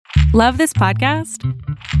Love this podcast?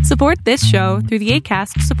 Support this show through the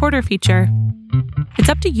Acast supporter feature. It's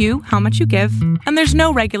up to you how much you give, and there's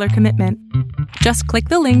no regular commitment. Just click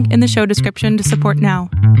the link in the show description to support now.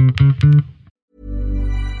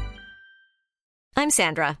 I'm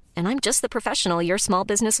Sandra, and I'm just the professional your small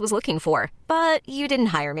business was looking for. But you didn't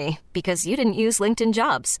hire me because you didn't use LinkedIn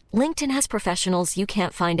Jobs. LinkedIn has professionals you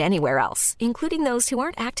can't find anywhere else, including those who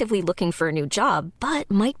aren't actively looking for a new job, but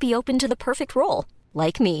might be open to the perfect role,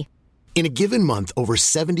 like me. In a given month, over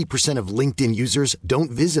 70% of LinkedIn users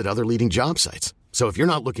don't visit other leading job sites. So if you're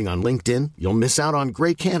not looking on LinkedIn, you'll miss out on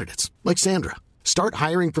great candidates like Sandra. Start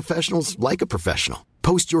hiring professionals like a professional.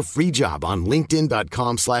 Post your free job on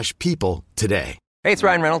linkedin.com/people today. Hey, it's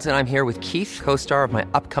Ryan Reynolds, and I'm here with Keith, co-star of my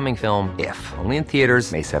upcoming film, If, only in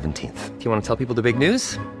theaters May 17th. Do you want to tell people the big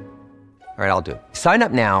news? All right, I'll do it. Sign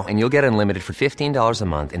up now and you'll get unlimited for $15 a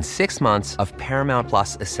month and 6 months of Paramount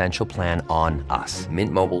Plus Essential Plan on us.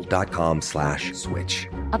 MintMobile.com/switch.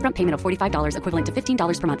 Upfront payment of $45 equivalent to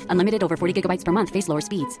 $15 per month. Unlimited over 40 gigabytes per month. Face lower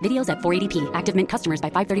speeds. Videos at 480p. Active Mint customers by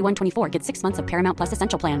 531.24 get 6 months of Paramount Plus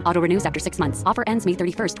Essential Plan. Auto renews after 6 months. Offer ends May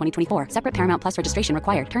 31st, 2024. Separate Paramount Plus registration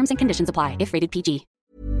required. Terms and conditions apply if rated PG.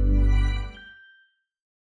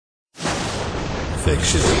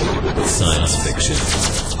 Fiction, science fiction,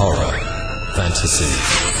 horror, fantasy,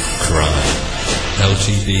 crime,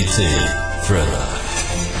 LGBT, thriller.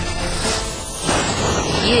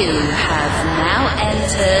 You have now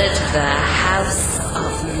entered the House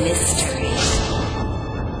of Mystery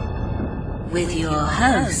with your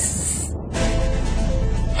hosts,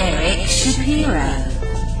 Eric Shapiro,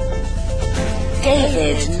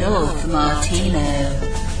 David North Martino,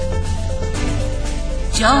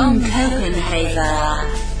 John Copenhaver,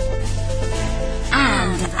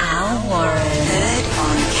 and Al Warren. Heard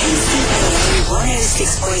on KCAA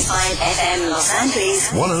 106.5 FM Los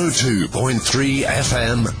Angeles, 102.3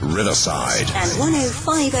 FM Riverside, and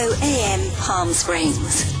 105.0 AM Palm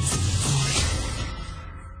Springs.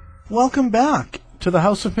 Welcome back to the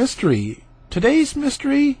House of Mystery. Today's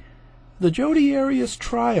mystery, the Jodi Arias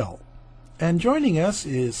trial. And joining us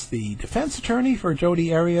is the defense attorney for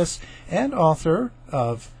Jodi Arias and author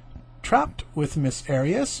of Trapped with Miss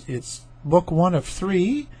Arias. It's book 1 of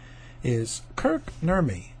 3, is Kirk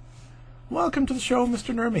Nurmi. Welcome to the show,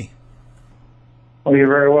 Mr. Nurmi. Oh, you're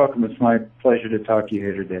very welcome. It's my pleasure to talk to you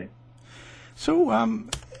here today. So,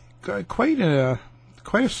 quite a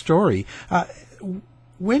story.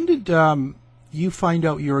 When did you find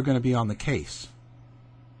out you were going to be on the case?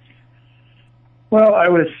 Well, I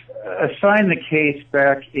was assigned the case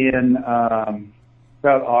back in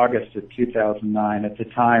about August of 2009. At the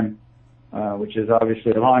time, which is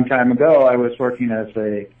obviously a long time ago, I was working as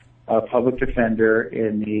a public defender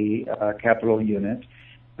in the Capitol Unit.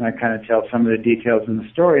 And I kind of tell some of the details in the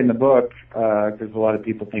story in the book, because a lot of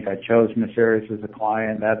people think I chose Miss Arias as a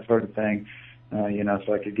client, that sort of thing,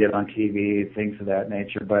 so I could get on TV, things of that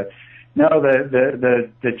nature. But no,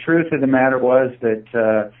 the truth of the matter was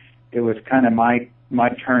that it was kind of my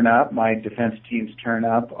turn up, my defense team's turn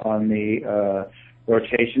up on the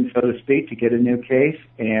rotation, so to speak, to get a new case.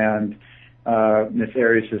 And Ms.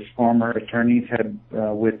 Arias' former attorneys had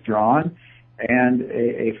withdrawn, and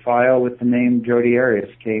a file with the name Jodi Arias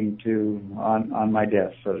came on my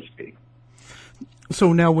desk, so to speak.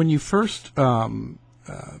 So now, when you first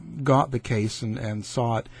got the case and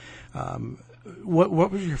saw it, what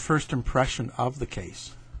was your first impression of the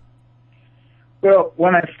case? Well,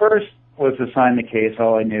 when I first was assigned the case,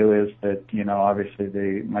 all I knew is that,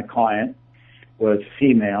 obviously my client was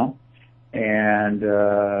female, and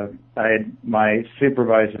my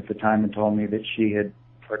supervisor at the time had told me that she had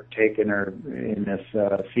partaken in this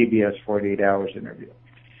CBS 48 Hours interview.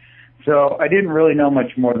 So I didn't really know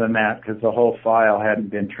much more than that because the whole file hadn't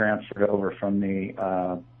been transferred over from the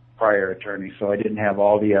prior attorney, so I didn't have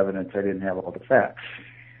all the evidence, I didn't have all the facts.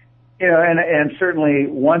 And certainly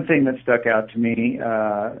one thing that stuck out to me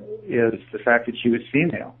is the fact that she was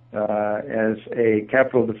female. As a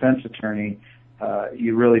capital defense attorney,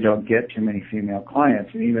 you really don't get too many female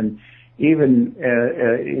clients. And even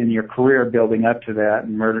in your career building up to that,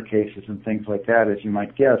 and murder cases and things like that, as you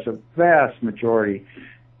might guess, a vast majority,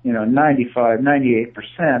 95,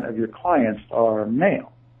 98% of your clients are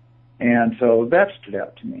male. And so that stood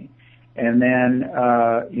out to me. And then,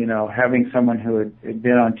 having someone who had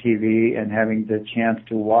been on TV and having the chance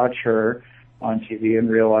to watch her on TV and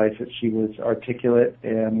realize that she was articulate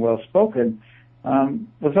and well-spoken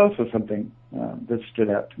was also something that stood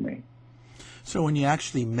out to me. So when you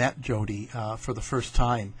actually met Jodi for the first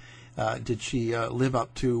time, did she live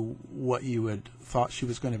up to what you had thought she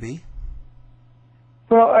was going to be?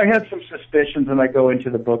 Well, I had some suspicions, and I go into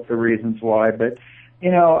the book the reasons why, but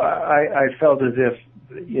I felt as if,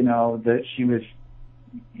 that she was,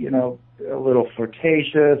 a little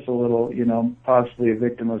flirtatious, a little, possibly a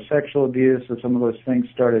victim of sexual abuse. So some of those things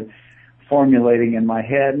started formulating in my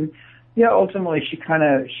head. And ultimately she kind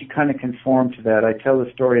of conformed to that. I tell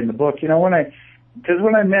the story in the book. Because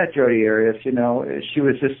when I met Jodi Arias, she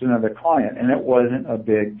was just another client, and it wasn't a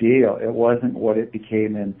big deal. It wasn't what it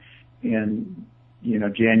became in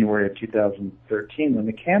January of 2013 when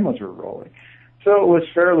the cameras were rolling. So it was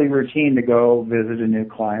fairly routine to go visit a new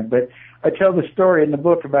client. But I tell the story in the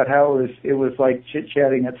book about how it was like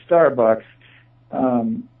chit-chatting at Starbucks,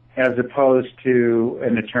 as opposed to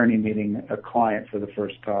an attorney meeting a client for the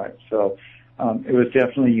first time. So it was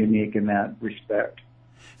definitely unique in that respect.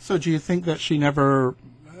 So do you think that she never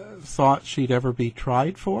thought she'd ever be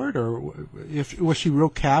tried for it, or was she real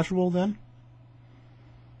casual then?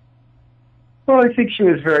 Well, I think she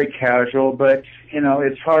was very casual, but,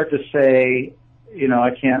 it's hard to say, I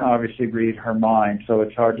can't obviously read her mind, so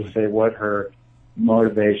it's hard to say what her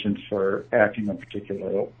motivations for acting a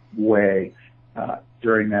particular way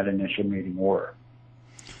during that initial meeting were.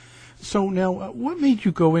 So now, what made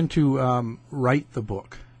you go into write the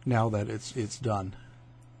book now that it's done?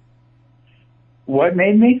 What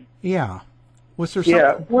made me? Yeah. Was there something?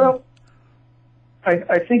 Yeah, well,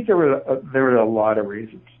 I think there were a lot of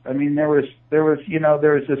reasons. I mean, there was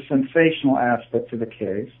a sensational aspect to the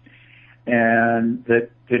case, and that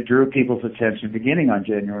drew people's attention beginning on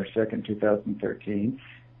January 2nd, 2013.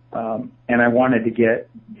 And I wanted to get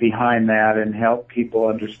behind that and help people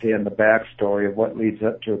understand the backstory of what leads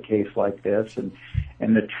up to a case like this, and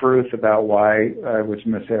the truth about why I was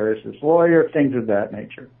Miss Arias' lawyer, things of that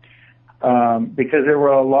nature. Because there were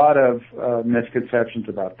a lot of misconceptions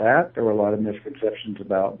about that. There were a lot of misconceptions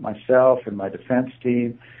about myself and my defense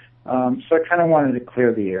team. So I kind of wanted to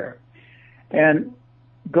clear the air. And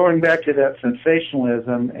going back to that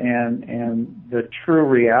sensationalism and the true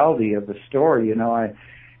reality of the story,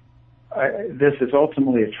 this is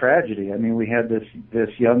ultimately a tragedy. I mean, we had this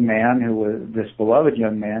young man this beloved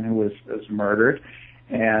young man who was murdered,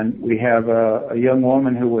 and we have a young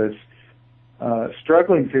woman who was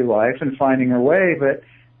struggling through life and finding her way, but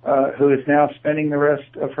who is now spending the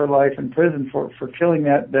rest of her life in prison for killing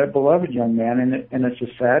that beloved young man. And it's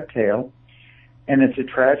a sad tale, and it's a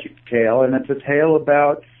tragic tale, and it's a tale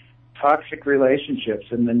about toxic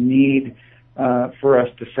relationships and the need for us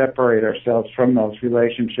to separate ourselves from those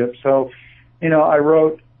relationships. So, I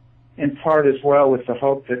wrote in part as well with the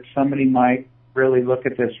hope that somebody might really look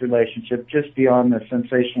at this relationship just beyond the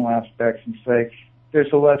sensational aspects and say,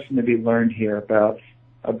 there's a lesson to be learned here about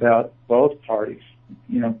both parties,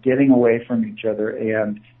 getting away from each other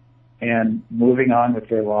and moving on with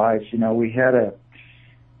their lives. We had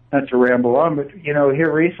not to ramble on, but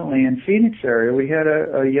here recently in Phoenix area, we had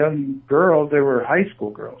a young girl. They were high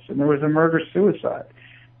school girls, and there was a murder-suicide.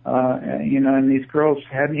 And these girls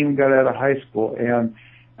hadn't even got out of high school, and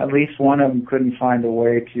at least one of them couldn't find a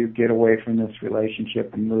way to get away from this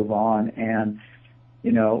relationship and move on. And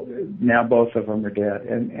now both of them are dead.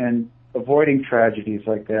 And avoiding tragedies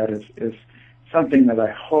like that is something that I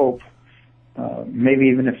hope, maybe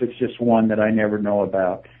even if it's just one that I never know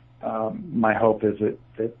about, my hope is that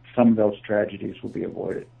some of those tragedies will be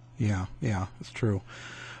avoided. Yeah, it's true.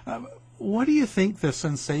 What do you think the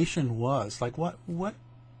sensation was? Like, what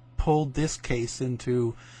pulled this case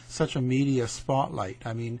into such a media spotlight?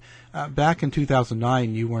 I mean, back in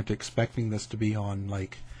 2009, you weren't expecting this to be on,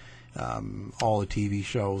 all the TV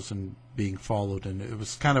shows and being followed, and it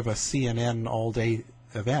was kind of a CNN all-day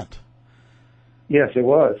event. Yes, it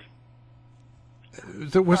was.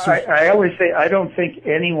 I always say I don't think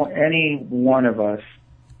any one of us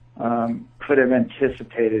could have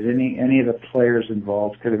anticipated, any of the players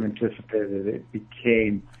involved could have anticipated that it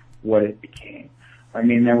became what it became. I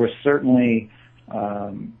mean, there was certainly,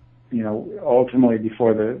 ultimately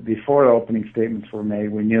before the opening statements were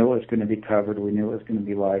made, we knew it was going to be covered, we knew it was going to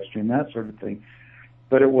be live streamed, that sort of thing.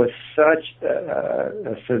 But it was such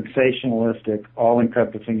a sensationalistic,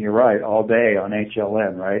 all-encompassing, you're right, all day on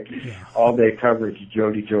HLN, right? Yeah. All day coverage,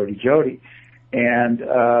 Jodi. And,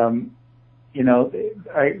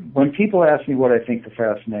 when people ask me what I think the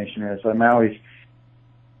fascination is, I'm always,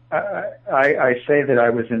 I say that I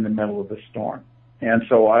was in the middle of the storm. And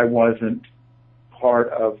so I wasn't part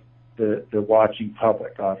of the watching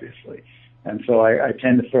public, obviously. And so I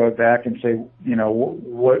tend to throw it back and say,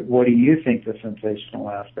 what do you think the sensational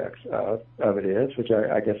aspects of it is, which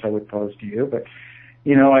I guess I would pose to you. But,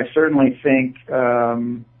 I certainly think,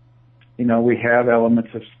 we have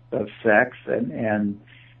elements of sex and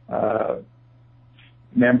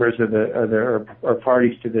members of or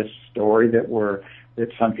parties to this story that were that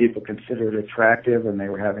some people considered attractive, and they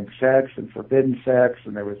were having sex and forbidden sex,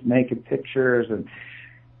 and there was naked pictures, and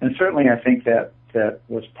certainly I think that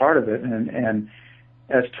was part of it. And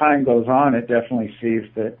as time goes on, it definitely sees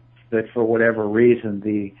that for whatever reason,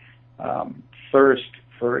 the thirst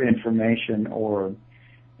for information or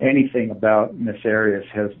anything about Miss Arias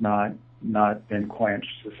has not been quenched.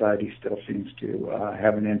 Society still seems to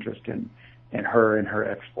have an interest in her and her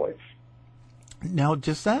exploits. Now,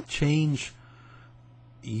 does that change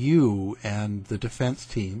you and the defense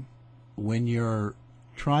team when you're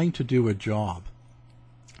trying to do a job?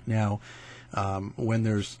 Now, when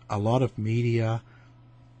there's a lot of media,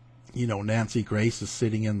 Nancy Grace is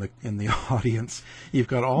sitting in the audience. You've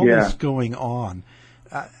got all this going on.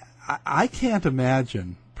 I can't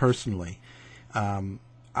imagine personally.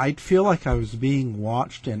 I'd feel like I was being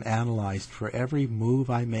watched and analyzed for every move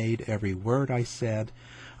I made, every word I said.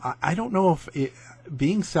 I don't know if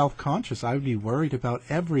being self-conscious, I would be worried about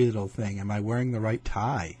every little thing. Am I wearing the right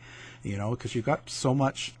tie? Because you've got so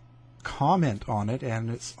much comment on it, and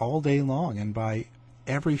it's all day long, and by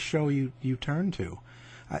every show you turn to.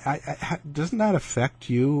 Doesn't that affect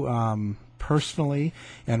you personally,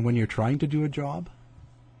 and when you're trying to do a job?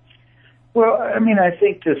 Well, I mean, I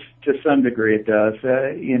think to some degree it does,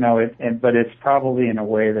 but it's probably in a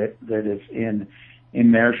way that is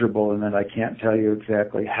immeasurable, and that I can't tell you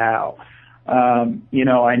exactly how.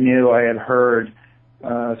 I knew I had heard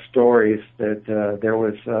stories that there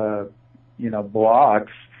was,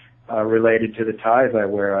 blogs related to the ties I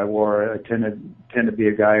wear. I tend to be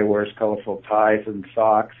a guy who wears colorful ties and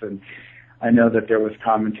socks, and I know that there was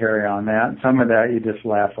commentary on that. And some of that you just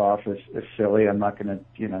laugh off as silly. I'm not going to,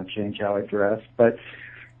 change how I dress, but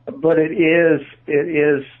it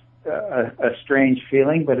is a strange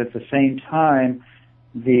feeling. But at the same time,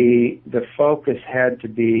 the focus had to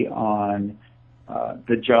be on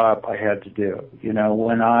the job I had to do.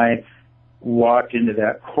 When I walked into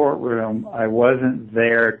that courtroom, I wasn't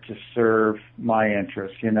there to serve my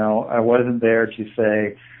interests. I wasn't there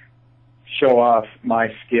to show off my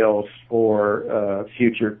skills for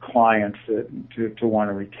future clients to want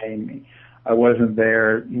to retain me. I wasn't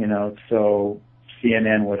there, so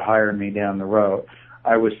CNN would hire me down the road.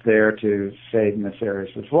 I was there to save Miss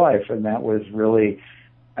Arias' life, and that was really,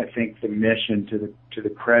 I think, the mission. To the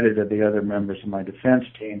credit of the other members of my defense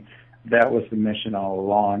team, that was the mission all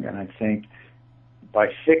along. And I think by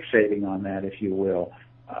fixating on that, if you will,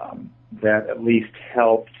 that at least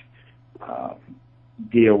helped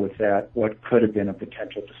deal with that, what could have been a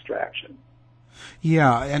potential distraction.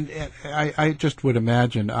 Yeah, and I just would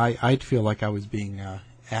imagine I'd feel like I was being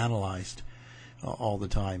analyzed all the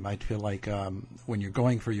time. I'd feel like when you're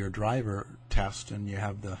going for your driver test and you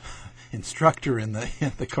have the instructor in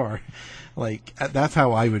the car, like that's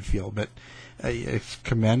how I would feel. But it's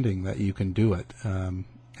commending that you can do it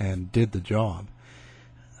and did the job.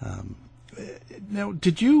 Now,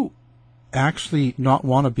 did you actually not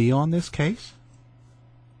want to be on this case?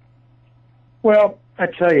 Well, I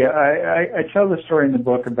tell you, I tell the story in the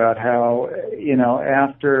book about how,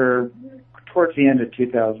 towards the end of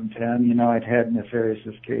 2010, I'd had Miss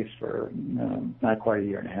Arias' case for not quite a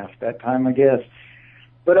year and a half at that time, I guess.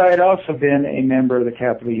 But I had also been a member of the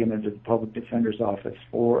Capital Unit of the Public Defender's Office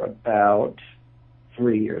for about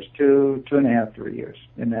 3 years, 2.5, 3 years,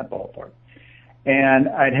 in that ballpark. And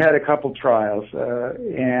I'd had a couple trials,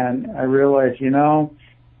 and I realized,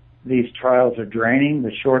 these trials are draining.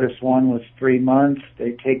 The shortest one was 3 months.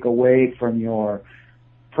 They take away from your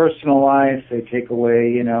personal life. They take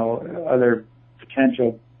away, other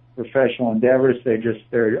potential professional endeavors.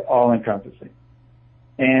 They're all encompassing.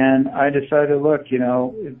 And I decided, look,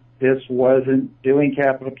 this wasn't, doing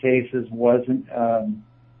capital cases wasn't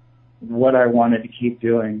what I wanted to keep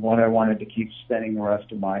doing, what I wanted to keep spending the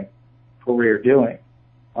rest of my career doing.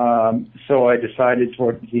 So I decided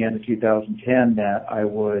towards the end of 2010 that I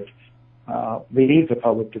would leave the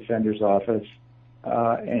public defender's office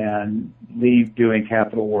and leave doing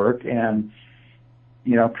capital work and,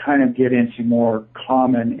 kind of get into more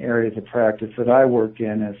common areas of practice that I work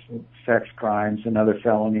in, as sex crimes and other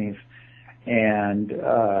felonies, and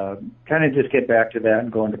kind of just get back to that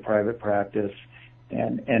and go into private practice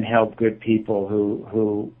and help good people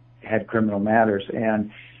who had criminal matters.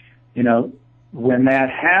 And, when that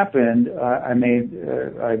happened, I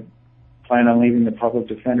planned on leaving the public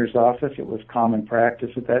defender's office. It was common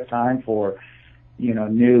practice at that time for,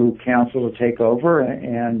 new counsel to take over,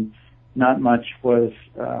 and not much was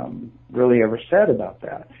really ever said about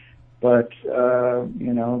that. But,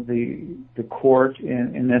 the court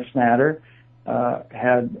in this matter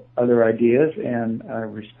had other ideas, and I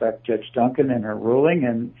respect Judge Duncan and her ruling,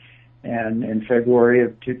 And in February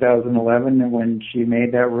of 2011, when she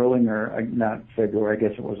made that ruling, or not February, I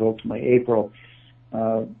guess it was ultimately April,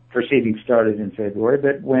 proceedings started in February,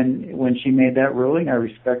 but when she made that ruling, I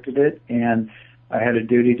respected it, and I had a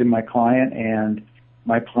duty to my client, and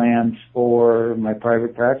my plans for my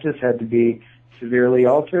private practice had to be severely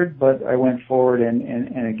altered, but I went forward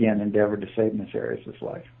and again endeavored to save Miss Arias'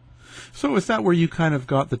 life. So is that where you kind of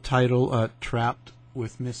got the title Trapped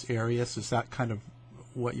with Miss Arias? Is that kind of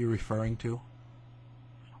what you're referring to?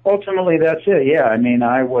 Ultimately, that's it. Yeah, I mean,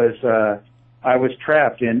 I was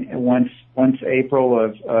trapped, and once April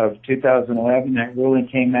of 2011, that ruling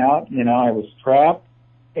came out. I was trapped,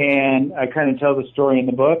 and I kind of tell the story in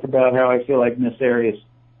the book about how I feel like Miss Arias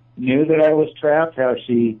knew that I was trapped, how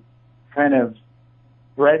she kind of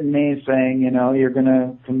threatened me, saying, you're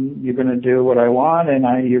gonna do what I want,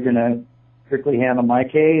 and you're gonna strictly handle my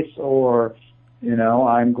case, or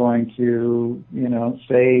I'm going to,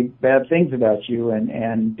 say bad things about you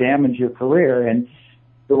and damage your career. And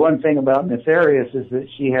the one thing about Miss Arias is that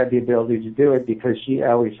she had the ability to do it because she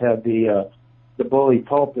always had the bully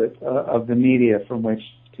pulpit of the media from which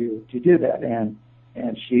to do that. And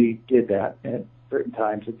she did that at certain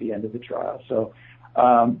times at the end of the trial. So,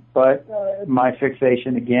 but my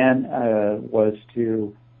fixation again was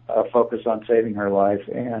to focus on saving her life,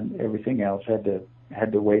 and everything else had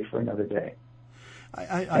to wait for another day.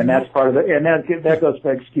 And that's part of it. And that goes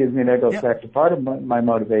back. Excuse me. That goes back to part of my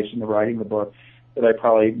motivation to writing the book that I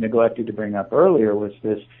probably neglected to bring up earlier, was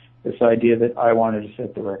this idea that I wanted to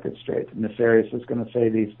set the record straight. Miss Arias was going to say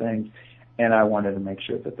these things, and I wanted to make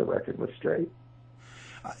sure that the record was straight.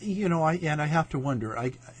 I have to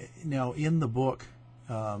wonder. Now in the book,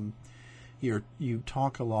 you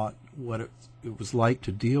talk a lot what it was like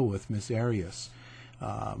to deal with Miss Arias.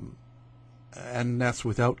 And that's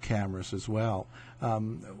without cameras as well.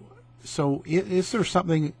 So is there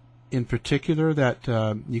something in particular that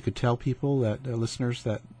you could tell people, that listeners,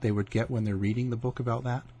 that they would get when they're reading the book about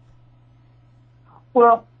that?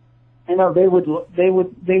 Well, they would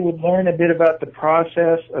learn a bit about the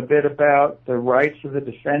process, a bit about the rights of the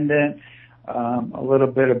defendant, a little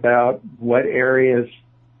bit about what areas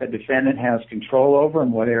a defendant has control over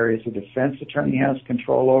and what areas a defense attorney has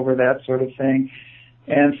control over, that sort of thing.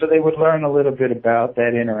 And so they would learn a little bit about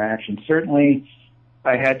that interaction. Certainly,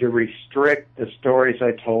 I had to restrict the stories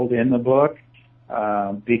I told in the book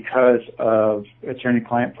because of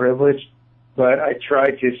attorney-client privilege, but I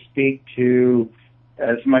tried to speak to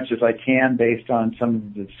as much as I can based on some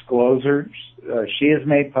of the disclosures she has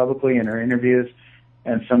made publicly in her interviews,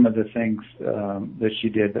 and some of the things that she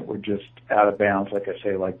did that were just out of bounds, like I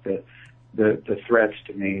say, like the threats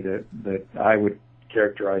to me that I would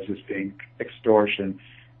characterize as being extortion,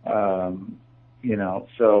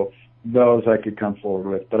 so those I could come forward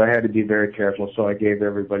with, but I had to be very careful, so I gave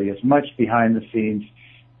everybody as much behind the scenes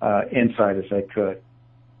insight as I could.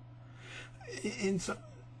 And so,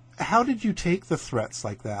 how did you take the threats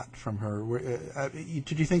like that from her?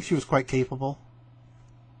 Did you think she was quite capable?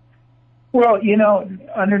 Well,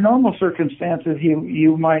 under normal circumstances,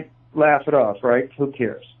 you might laugh it off, right? Who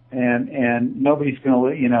cares? And nobody's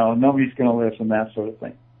going to listen, that sort of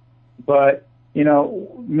thing. But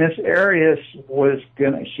Miss Arias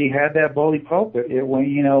she had that bully pulpit.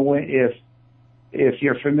 If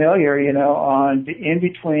you're familiar, in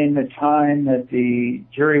between the time that the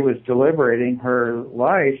jury was deliberating her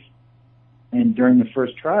life and during the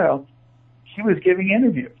first trial, she was giving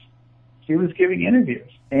interviews.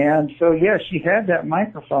 And so, she had that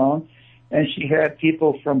microphone, and she had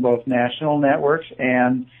people from both national networks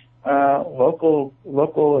and local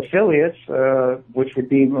affiliates, which would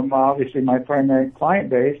be obviously my primary client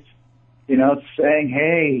base, saying,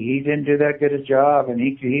 hey, he didn't do that good a job, and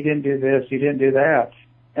he didn't do this, he didn't do that.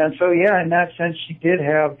 And so, in that sense, she did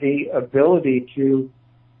have the ability to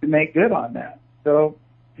make good on that. So,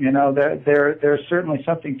 there's certainly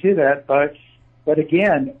something to that, but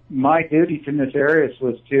again, my duty to Miss Arias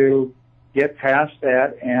was to get past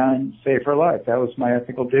that and save her life. That was my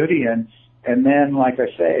ethical duty, and then, like I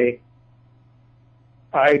say,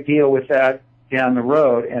 I deal with that down the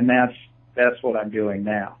road, and that's what I'm doing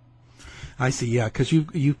now. I see, yeah, because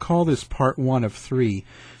you call this part 1 of 3,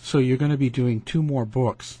 so you're going to be doing 2 more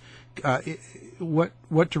books.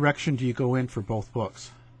 What direction do you go in for both books?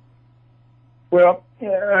 Well,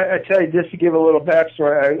 I tell you, just to give a little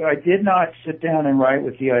backstory, I did not sit down and write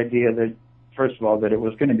with the idea that, first of all, that it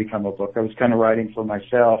was going to become a book. I was kind of writing for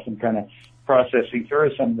myself and kind of processing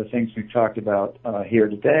through some of the things we've talked about here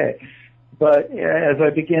today. But as I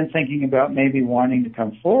began thinking about maybe wanting to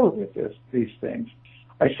come forward with these things,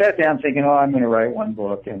 I sat down thinking, I'm going to write one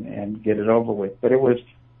book and get it over with. But it was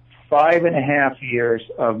 5.5 years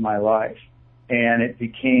of my life. And it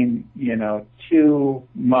became, too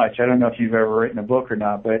much. I don't know if you've ever written a book or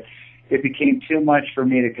not, but it became too much for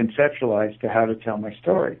me to conceptualize to how to tell my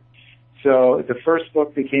story. So the first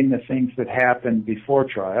book became the things that happened before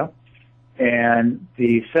trial, and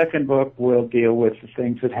the second book will deal with the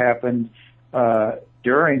things that happened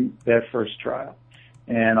during that first trial.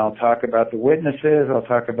 And I'll talk about the witnesses, I'll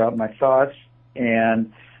talk about my thoughts,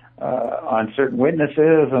 and on certain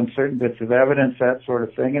witnesses, on certain bits of evidence, that sort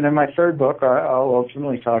of thing. And in my third book, I'll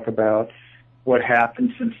ultimately talk about what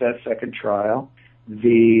happened since that second trial,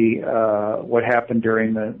 what happened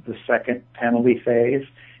during the second penalty phase,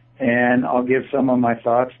 and I'll give some of my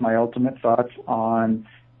thoughts, my ultimate thoughts on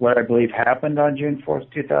what I believe happened on June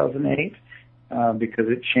 4th, 2008, because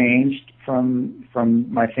it changed from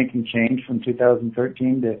my thinking changed from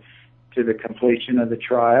 2013 to the completion of the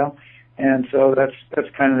trial. And so that's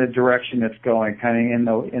kind of the direction it's going, kind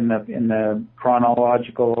of in the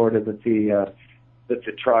chronological order that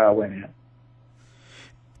the trial went in.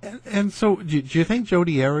 And so, do you think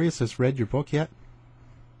Jodi Arias has read your book yet?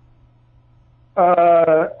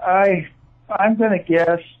 I'm going to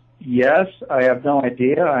guess yes. I have no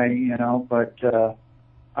idea. But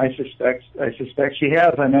I suspect she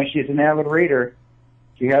has. I know she's an avid reader.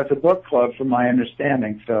 She has a book club, from my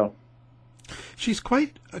understanding. So. She's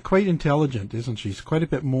quite intelligent, isn't she? She's quite a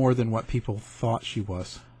bit more than what people thought she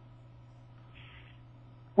was.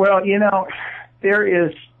 Well, there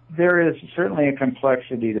is certainly a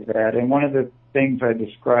complexity to that, and one of the things I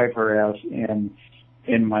describe her as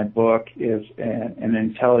in my book is an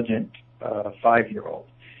intelligent 5-year-old,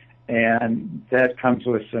 and that comes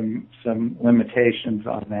with some limitations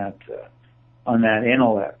on that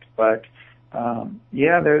intellect, but.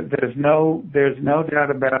 There's no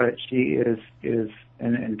doubt about it. She is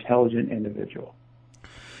an intelligent individual.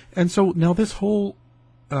 And so now this whole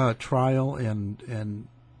trial and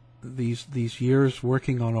these years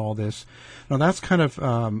working on all this, now that's kind of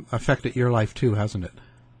affected your life too, hasn't it?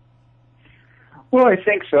 Well, I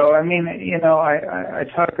think so. I mean, I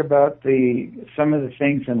talk about some of the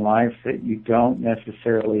things in life that you don't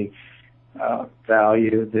necessarily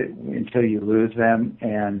value until you lose them,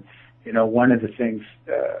 and one of the things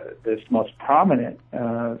that's most prominent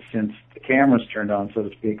since the cameras turned on, so to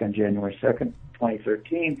speak, on January 2nd,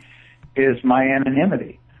 2013, is my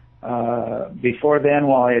anonymity. Before then,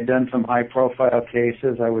 while I had done some high-profile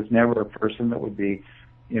cases, I was never a person that would be,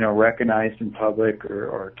 recognized in public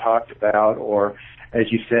or talked about or,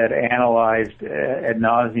 as you said, analyzed ad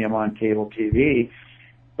nauseum on cable TV.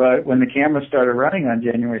 But when the cameras started running on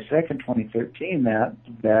January 2nd, 2013,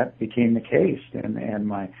 that became the case, and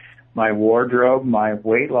my wardrobe, my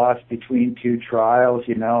weight loss between two trials.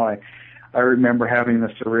 I remember having the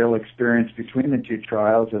surreal experience between the two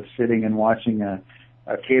trials of sitting and watching a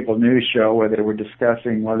cable news show where they were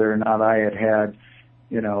discussing whether or not I had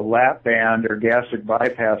lap band or gastric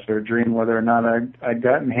bypass surgery, and whether or not I'd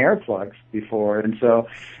gotten hair plugs before. And so,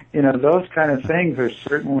 those kind of things are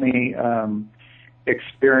certainly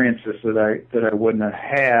experiences that I wouldn't have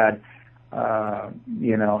had.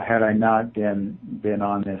 Had I not been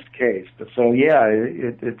on this case. But so, yeah,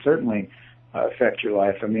 it certainly affects your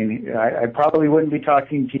life. I mean, I probably wouldn't be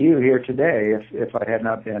talking to you here today if I had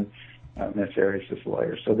not been Miss Arias'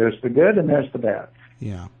 lawyer. So there's the good and there's the bad.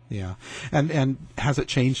 Yeah. And has it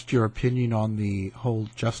changed your opinion on the whole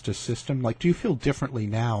justice system? Like, do you feel differently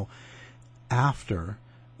now after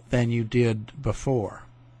than you did before?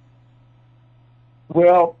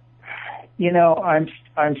 Well,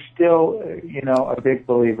 I'm still, a big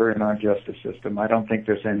believer in our justice system. I don't think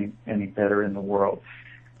there's any better in the world.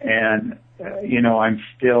 And, I'm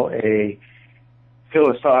still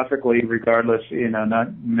philosophically, regardless,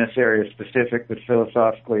 not Miss Arias specific, but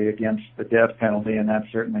philosophically against the death penalty, and that's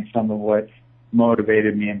certainly some of what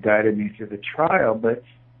motivated me and guided me through the trial. But,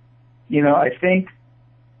 I think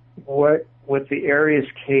what the Arias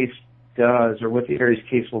case does, or what the Arias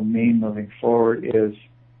case will mean moving forward, is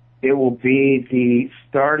it will be the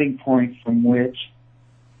starting point from which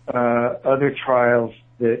other trials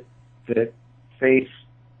that face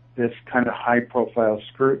this kind of high-profile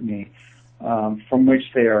scrutiny, from which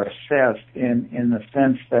they are assessed in the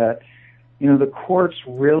sense that, the courts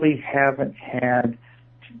really haven't had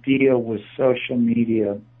to deal with social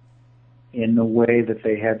media in the way that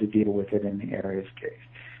they had to deal with it in the Arias case.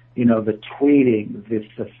 The tweeting,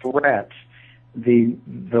 the threats, the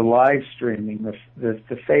live streaming, the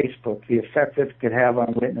Facebook, the effect that it could have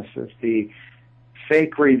on witnesses, the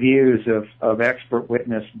fake reviews of expert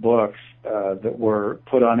witness books that were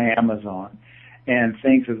put on Amazon, and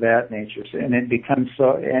things of that nature. And it becomes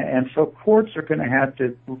so, and so courts are going to have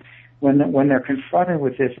to when they're confronted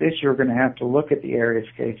with this issue, are going to have to look at the Arias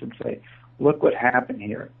case and say, look what happened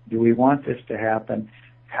here. Do we want this to happen?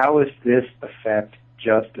 How does this affect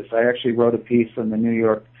justice? I actually wrote a piece on the New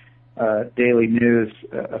York Daily News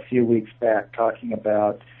a few weeks back talking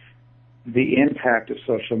about the impact of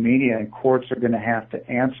social media, and courts are going to have to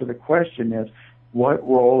answer the question is, what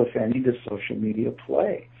role, if any, does social media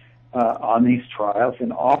play on these trials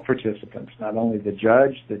and all participants, not only the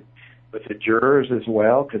judge, but the jurors as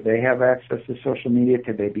well? Could they have access to social media?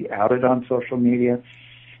 Could they be outed on social media?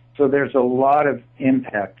 So there's a lot of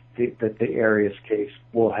impact that the Arias case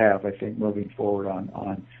will have, I think, moving forward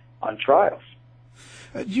on trials.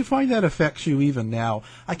 Do you find that affects you even now?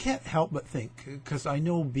 I can't help but think, because I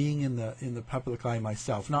know being in the public eye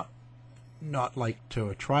myself, not like to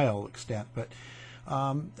a trial extent, but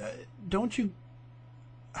don't you?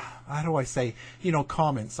 How do I say?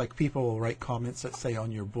 Comments, like people will write comments, let's say,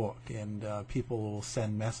 on your book, and people will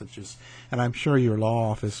send messages, and I'm sure your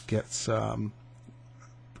law office gets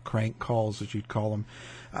crank calls, as you'd call them.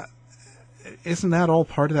 Isn't that all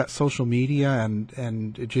part of that social media?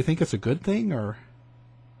 And do you think it's a good thing, or?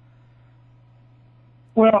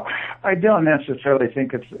 Well, I don't necessarily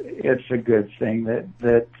think it's a good thing that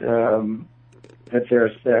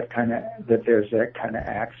there's that kind of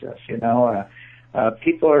access.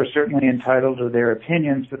 People are certainly entitled to their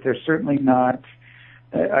opinions, but they're certainly not.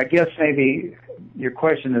 I guess maybe your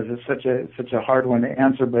question is such a hard one to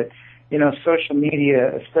answer, but social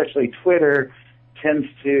media, especially Twitter, tends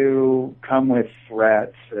to come with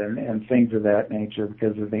threats and things of that nature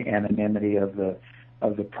because of the anonymity of the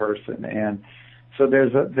person, and so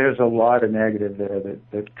there's a lot of negative there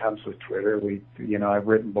that comes with Twitter. I've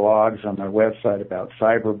written blogs on my website about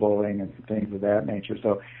cyberbullying and things of that nature.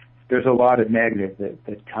 So there's a lot of negative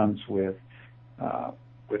that comes with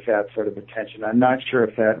that sort of attention. I'm not sure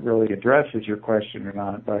if that really addresses your question or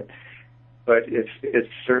not, but it's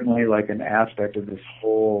certainly like an aspect of this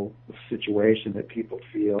whole situation that people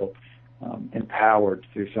feel empowered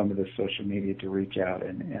through some of the social media to reach out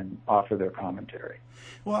and offer their commentary.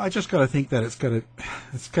 Well, I just got to think that it's got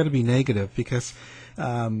to be negative, because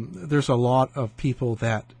there's a lot of people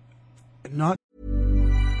that not.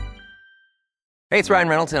 Hey, it's Ryan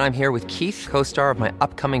Reynolds, and I'm here with Keith, co-star of my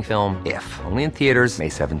upcoming film, If, only in theaters May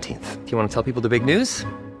 17th. Do you want to tell people the big news?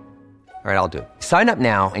 All right, I'll do it. Sign up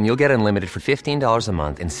now and you'll get unlimited for $15 a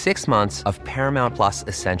month and 6 months of Paramount Plus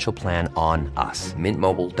Essential Plan on us.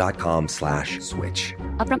 MintMobile.com/switch.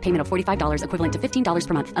 Upfront payment of $45 equivalent to $15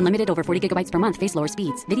 per month. Unlimited over 40 gigabytes per month. Face lower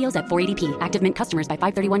speeds. Videos at 480p. Active Mint customers by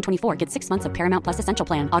 531.24 get 6 months of Paramount Plus Essential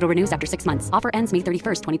Plan. Auto renews after 6 months. Offer ends May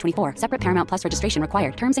 31st, 2024. Separate Paramount Plus registration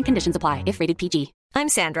required. Terms and conditions apply if rated PG. I'm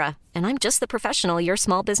Sandra, and I'm just the professional your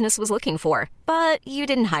small business was looking for. But you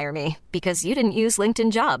didn't hire me because you didn't use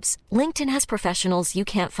LinkedIn Jobs. LinkedIn has professionals you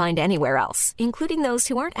can't find anywhere else, including those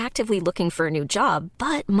who aren't actively looking for a new job,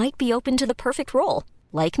 but might be open to the perfect role,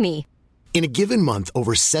 like me. In a given month,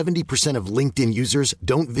 over 70% of LinkedIn users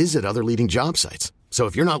don't visit other leading job sites. So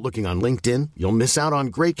if you're not looking on LinkedIn, you'll miss out on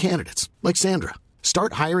great candidates like Sandra.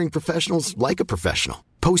 Start hiring professionals like a professional.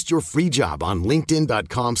 Post your free job on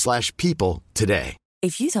linkedin.com/people today.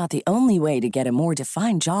 If you thought the only way to get a more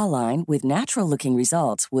defined jawline with natural-looking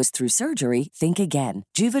results was through surgery, think again.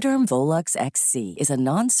 Juvederm Volux XC is a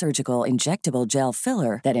non-surgical injectable gel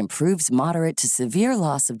filler that improves moderate to severe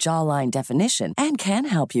loss of jawline definition and can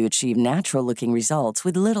help you achieve natural-looking results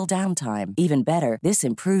with little downtime. Even better, this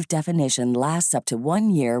improved definition lasts up to 1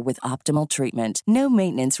 year with optimal treatment. No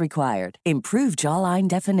maintenance required. Improve jawline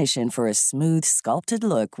definition for a smooth, sculpted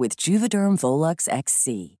look with Juvederm Volux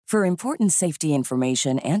XC. For important safety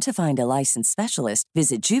information and to find a licensed specialist,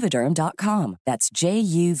 visit Juvederm.com. That's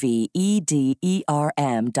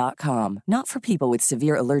JUVEDERM.com. Not for people with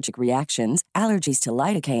severe allergic reactions, allergies to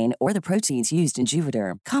lidocaine, or the proteins used in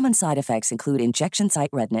Juvederm. Common side effects include injection site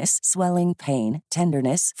redness, swelling, pain,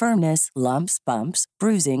 tenderness, firmness, lumps, bumps,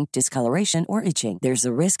 bruising, discoloration, or itching. There's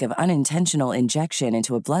a risk of unintentional injection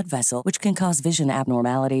into a blood vessel, which can cause vision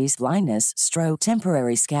abnormalities, blindness, stroke,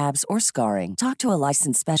 temporary scabs, or scarring. Talk to a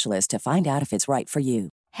licensed specialist to find out if it's right for you.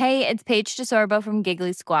 Hey, it's Paige DeSorbo from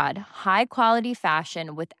Giggly Squad. High quality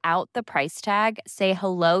fashion without the price tag. Say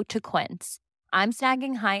hello to Quince. I'm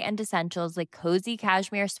snagging high-end essentials like cozy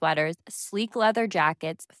cashmere sweaters, sleek leather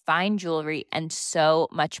jackets, fine jewelry, and so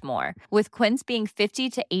much more. With Quince being 50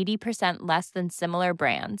 to 80% less than similar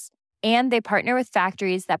brands. And they partner with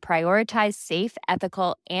factories that prioritize safe,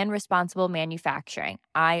 ethical, and responsible manufacturing.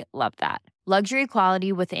 I love that. Luxury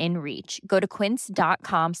quality within reach. Go to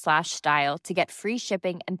quince.com/style to get free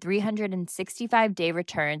shipping and 365-day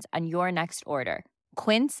returns on your next order.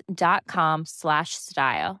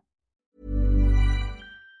 Quince.com/style.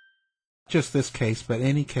 just this case, but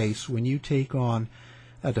any case, when you take on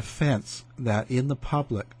a defense that in the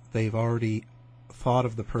public they've already thought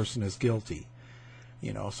of the person as guilty,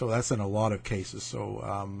 so that's in a lot of cases.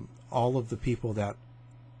 So all of the people that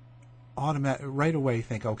right away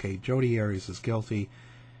think, okay, Jodi Arias is guilty,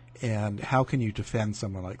 and how can you defend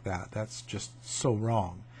someone like that? That's just so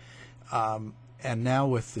wrong. And now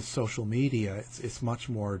with the social media, it's much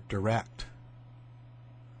more direct.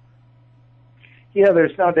 Yeah,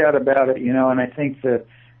 there's no doubt about it, and I think that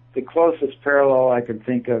the closest parallel I could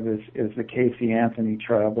think of is the Casey Anthony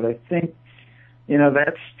trial, but I think,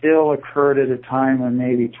 that still occurred at a time when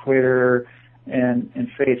maybe Twitter and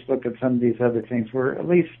Facebook and some of these other things were at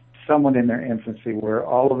least somewhat in their infancy, where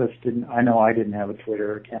all of us I know I didn't have a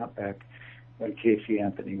Twitter account back when Casey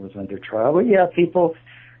Anthony was under trial, but yeah, people,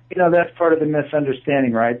 that's part of the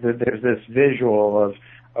misunderstanding, right? That there's this visual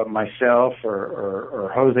of myself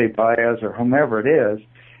or Jose Baez or whomever it is,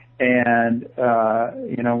 and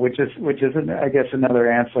which is I guess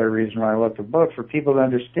another ancillary reason why I wrote the book, for people to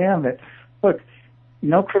understand that, look,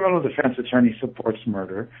 no criminal defense attorney supports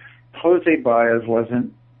murder. Jose Baez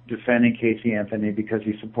wasn't defending Casey Anthony because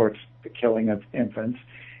he supports the killing of infants.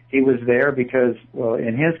 He was there because, well,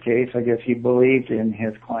 in his case, I guess he believed in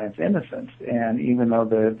his client's innocence, and even though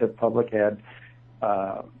the public had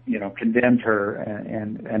condemned her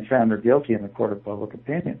and found her guilty in the court of public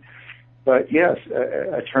opinion. But yes,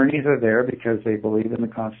 attorneys are there because they believe in the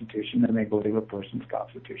Constitution and they believe a person's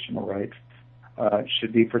constitutional rights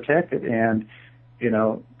should be protected. And,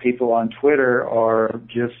 people on Twitter are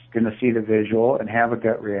just going to see the visual and have a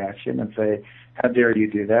gut reaction and say, how dare you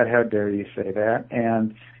do that? How dare you say that?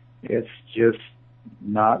 And it's just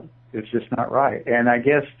not right. And I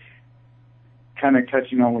guess, kind of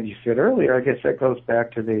touching on what you said earlier, I guess that goes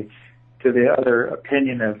back to the other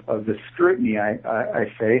opinion of the scrutiny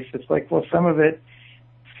I face. It's like, well, some of it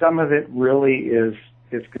really is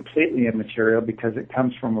completely immaterial because it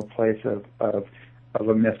comes from a place of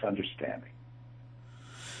a misunderstanding.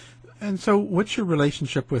 And so, what's your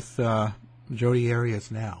relationship with Jodi Arias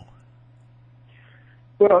now?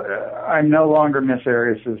 Well, I'm no longer Miss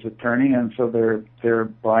Arias' attorney, and so there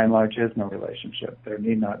by and large is no relationship. There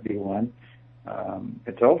need not be one.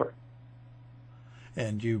 It's over.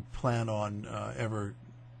 And you plan on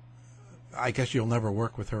I guess you'll never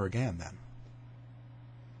work with her again then?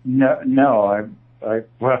 No. I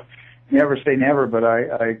well, never say never, but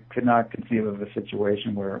I could not conceive of a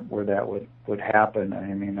situation where that would happen.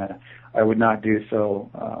 I mean, I would not do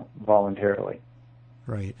so voluntarily.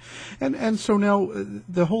 Right. And so now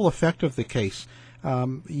the whole effect of the case,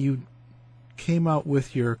 you came out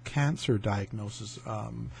with your cancer diagnosis.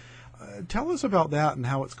 Tell us about that and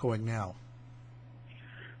how it's going now.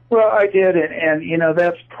 Well, I did, and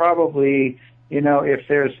that's probably, if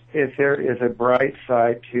there is a bright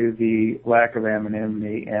side to the lack of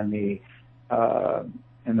anonymity and the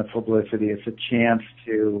publicity, it's a chance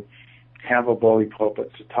to have a bully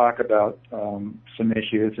pulpit to talk about some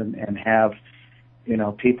issues and have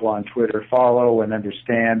people on Twitter follow and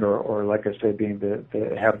understand, or like I said,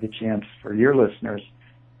 have the chance for your listeners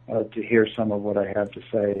to hear some of what I have to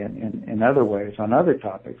say in other ways on other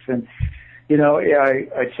topics. And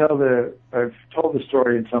I've told the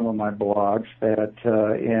story in some of my blogs that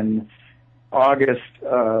in August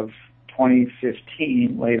of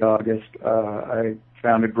 2015, late August, I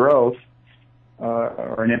found a growth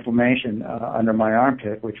or an inflammation under my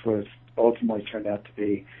armpit, which was ultimately turned out to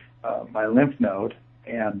be my lymph node.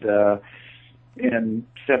 And in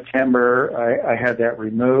September, I had that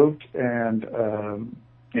removed, and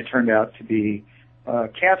it turned out to be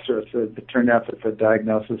cancerous. It turned out that the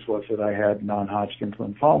diagnosis was that I had non-Hodgkin's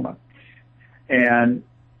lymphoma. And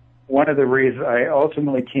one of the reasons I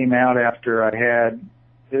ultimately came out after I had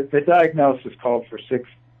the diagnosis called for six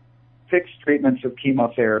treatments of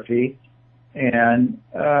chemotherapy, and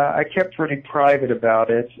I kept pretty private about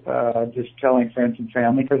it, just telling friends and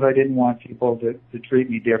family because I didn't want people to treat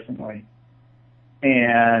me differently.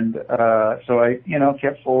 And so I,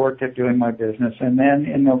 kept doing my business. And then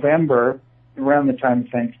in November, around the time of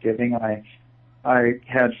Thanksgiving, I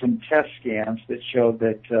had some test scans that showed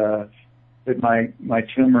that my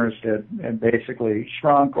tumors had basically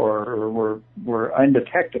shrunk or were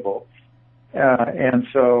undetectable. And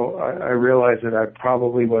so I realized that I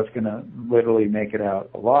probably was going to literally make it out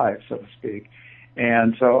alive, so to speak.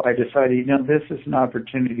 And so I decided, this is an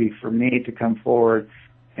opportunity for me to come forward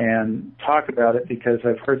and talk about it, because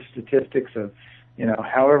I've heard statistics of,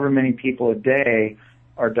 however many people a day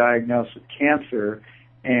are diagnosed with cancer,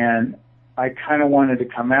 and I kind of wanted to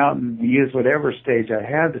come out and use whatever stage I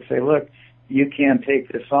had to say, look, you can't take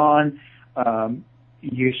this on.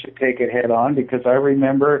 You should take it head on, because I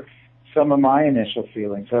remember some of my initial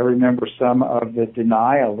feelings. I remember some of the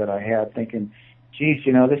denial that I had, thinking, geez,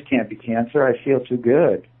 this can't be cancer. I feel too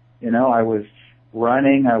good. I was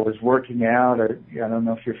running, I was working out. I don't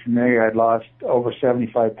know if you're familiar, I'd lost over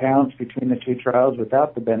 75 pounds between the two trials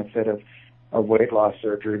without the benefit of weight loss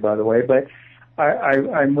surgery, by the way. But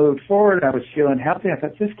I moved forward, and I was feeling healthy. I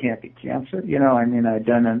thought, this can't be cancer. I'd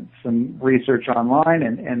done some research online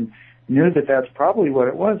and knew that that's probably what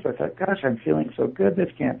it was. I thought, gosh, I'm feeling so good,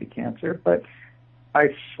 this can't be cancer. But I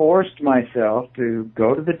forced myself to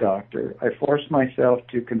go to the doctor. I forced myself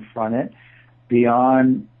to confront it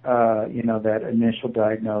beyond, that initial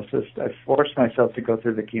diagnosis. I forced myself to go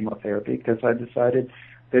through the chemotherapy because I decided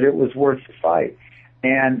that it was worth the fight.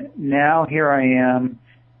 And now here I am.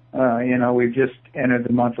 We've just entered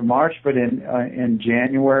the month of March, but in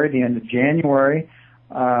January, the end of January,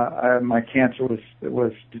 my cancer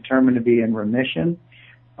was determined to be in remission.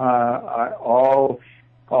 All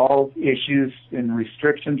issues and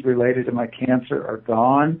restrictions related to my cancer are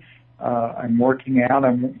gone. I'm working out.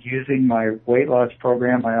 I'm using my weight loss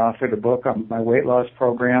program. I authored a book on my weight loss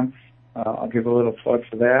program. I'll give a little plug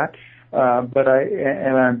for that. But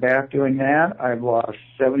I'm back doing that. I've lost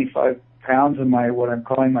 75 pounds of what I'm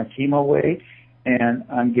calling my chemo weight, and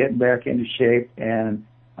I'm getting back into shape, and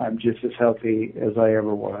I'm just as healthy as I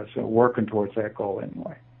ever was. So working towards that goal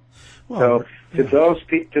anyway. Well, to those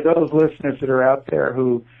listeners that are out there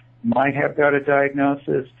who might have got a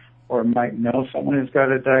diagnosis or might know someone who's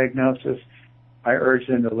got a diagnosis, I urge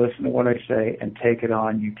them to listen to what I say and take it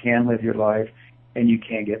on. You can live your life, and you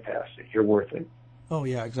can get past it. You're worth it. Oh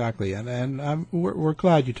yeah, exactly. And we're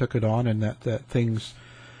glad you took it on, and that things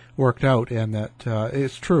worked out, and that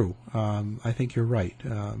it's true. I think you're right.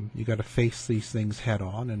 You got to face these things head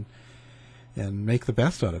on and make the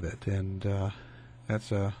best out of it. And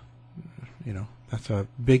that's a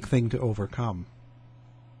big thing to overcome.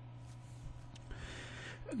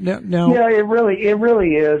 Now, yeah, it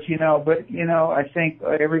really is, but I think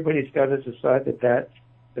everybody's got to decide that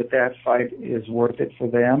fight is worth it for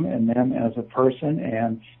them and them as a person,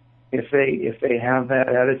 and if they have that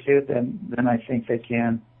attitude, then I think they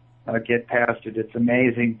can get past it. It's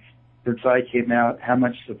amazing since I came out how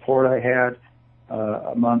much support I had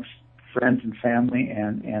amongst friends and family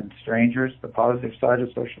and strangers, the positive side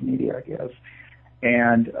of social media, I guess,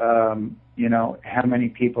 and how many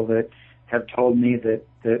people that have told me that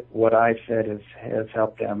what I've said has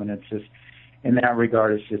helped them, and it's just, in that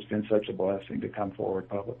regard, it's just been such a blessing to come forward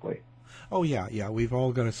publicly. Oh yeah, we've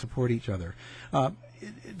all got to support each other.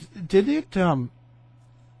 Did it? How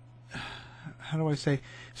do I say?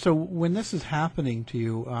 So when this is happening to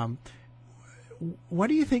you, what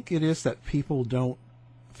do you think it is that people don't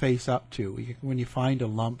face up to when you find a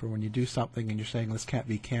lump or when you do something and you're saying this can't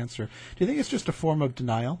be cancer? Do you think it's just a form of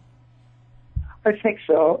denial? I think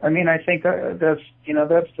so. I think that's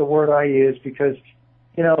the word I use, because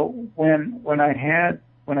when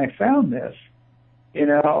I found this, it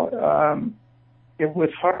was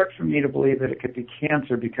hard for me to believe that it could be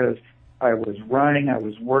cancer, because I was running, I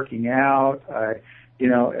was working out.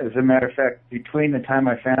 As a matter of fact, between the time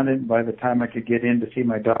I found it and by the time I could get in to see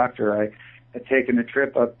my doctor, I had taken a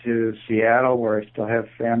trip up to Seattle, where I still have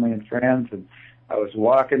family and friends, and I was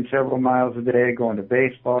walking several miles a day, going to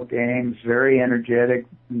baseball games, very energetic,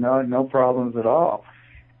 no problems at all.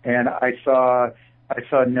 And I saw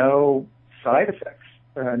no side effects,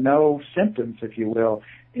 no symptoms, if you will.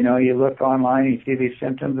 You look online, you see these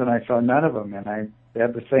symptoms, and I saw none of them. And I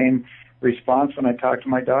had the same response when I talked to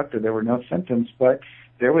my doctor. There were no symptoms, but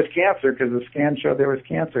there was cancer, because the scan showed there was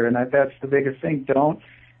cancer. And that's the biggest thing. Don't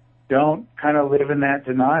kind of live in that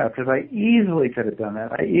denial, because I easily could have done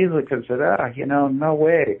that. I easily could have said, no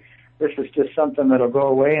way. This is just something that'll go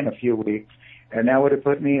away in a few weeks. And that would have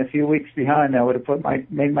put me a few weeks behind. That would have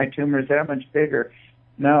made my tumors that much bigger.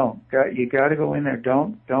 No, you got to go in there.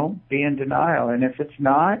 Don't be in denial. And if it's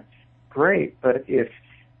not, great. But if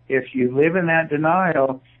you live in that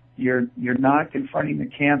denial, you're not confronting the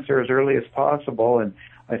cancer as early as possible. And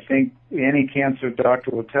I think any cancer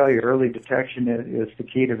doctor will tell you early detection is the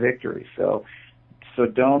key to victory. So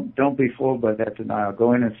don't be fooled by that denial.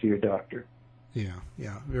 Go in and see your doctor. Yeah,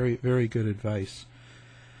 very, very good advice.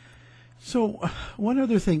 So one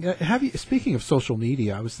other thing, speaking of social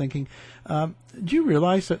media, I was thinking, do you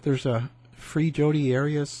realize that there's a free Jodi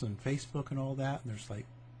Arias on Facebook and all that, and there's like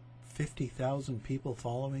 50,000 people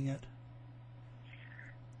following it?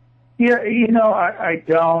 Yeah, I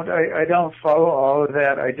don't. I don't follow all of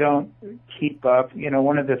that. I don't keep up.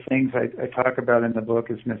 One of the things I talk about in the book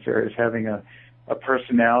is Miss Arias having a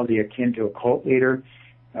personality akin to a cult leader.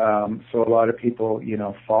 So a lot of people,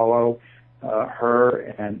 follow her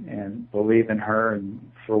and believe in her,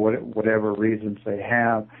 and for whatever reasons they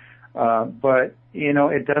have. But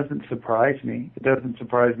it doesn't surprise me. It doesn't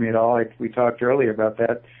surprise me at all. We talked earlier about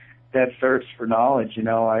that thirst for knowledge.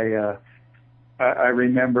 I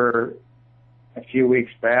remember a few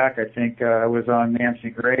weeks back, I think I was on Nancy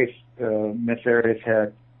Grace. Miss Arias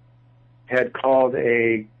had called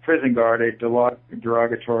a prison guard a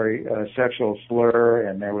derogatory sexual slur,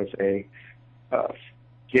 and there was a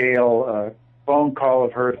jail phone call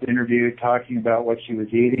of hers interviewed talking about what she was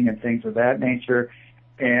eating and things of that nature.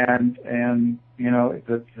 And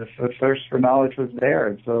the thirst for knowledge was there.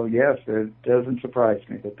 And so, yes, it doesn't surprise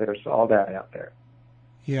me that there's all that out there.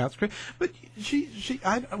 Yeah, it's great. But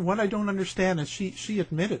what I don't understand is she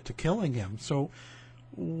admitted to killing him. So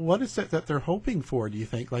what is it that they're hoping for, do you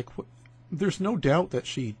think? There's no doubt that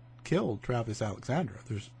she killed Travis Alexandra.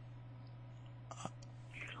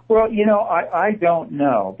 Well, I don't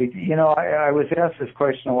know. I was asked this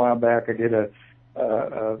question a while back. I did a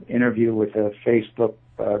interview with a Facebook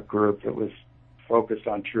group that was focused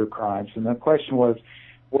on true crimes, and the question was,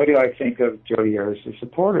 what do I think of Jodi Arias'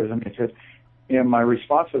 supporters? And I said, my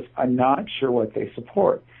response was, I'm not sure what they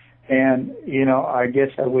support. And, I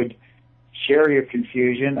guess I would share your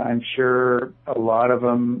confusion. I'm sure a lot of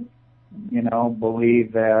them,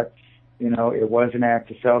 believe that, it was an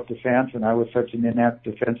act of self-defense, and I was such an inept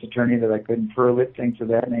defense attorney that I couldn't prove it, things of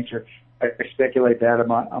that nature. I speculate that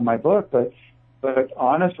on my book, but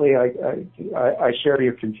honestly, I share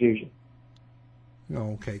your confusion.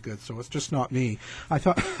 Oh, okay, good. So it's just not me. I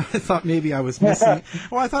thought maybe I was missing.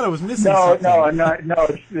 Well, I thought I was missing something. No.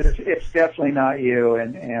 It's definitely not you.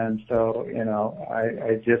 And so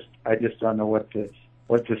I just don't know what to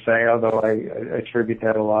say. Although I attribute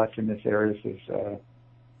that a lot to Miss Arias'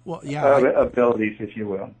 abilities, if you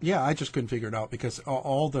will. Yeah, I just couldn't figure it out because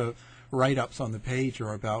all the write-ups on the page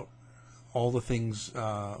are about all the things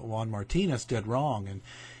Juan Martinez did wrong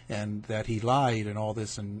and that he lied and all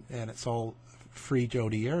this, and it's all Free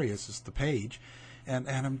Jodi Arias is the page, and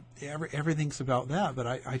everything's about that, but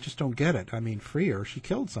I just don't get it. I mean, free her, she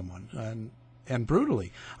killed someone and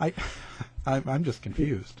brutally. I'm just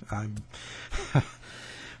confused.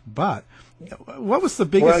 But what was the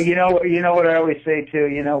biggest? Well, you know what I always say too.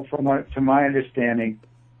 To my understanding,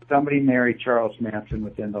 somebody married Charles Manson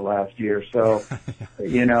within the last year, so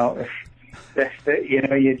you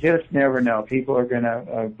just never know. People are going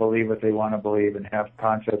to believe what they want to believe and have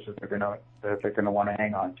concepts that they're going to want to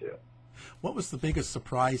hang on to. What was the biggest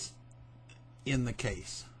surprise in the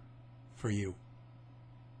case for you?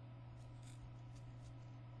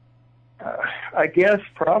 I guess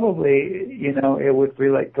probably, it would be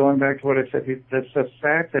like going back to what I said. That's the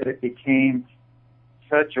fact that it became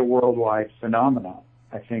such a worldwide phenomenon,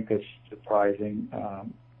 I think is surprising.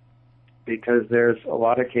 Because there's a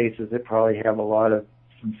lot of cases that probably have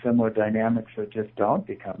some similar dynamics that just don't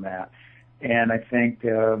become that. And I think,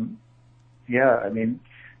 I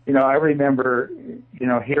remember,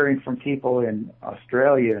 hearing from people in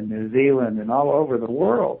Australia and New Zealand and all over the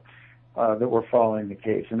world that were following the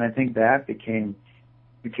case. And I think that became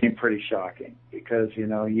pretty shocking because,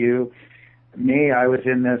 I was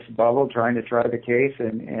in this bubble trying to try the case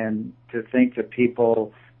and to think that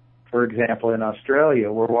people, for example, in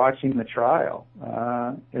Australia, were watching the trial.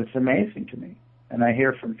 It's amazing to me. And I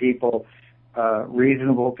hear from people,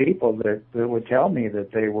 reasonable people, that would tell me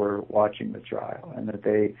that they were watching the trial and that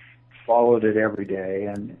they followed it every day.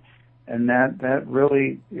 And that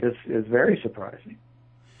really is very surprising.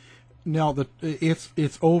 Now,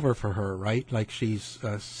 it's over for her, right? Like she's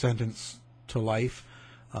sentenced to life.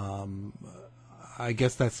 I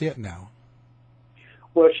guess that's it now.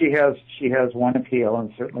 Well, she has one appeal,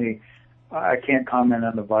 and certainly I can't comment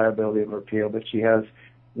on the viability of her appeal, but she has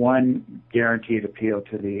one guaranteed appeal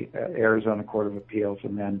to the Arizona Court of Appeals,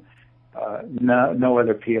 and then no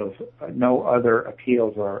other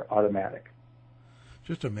appeals are automatic.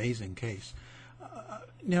 Just amazing case.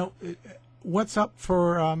 Now, what's up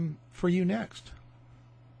for you next?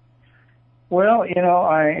 Well,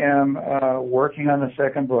 I am working on the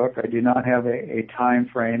second book. I do not have a time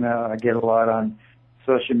frame. I get a lot on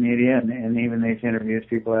social media and even these interviews.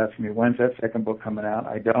 People ask me, when's that second book coming out?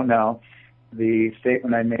 I don't know. The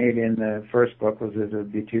statement I made in the first book was that it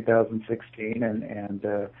would be 2016, and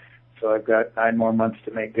so I've got 9 more months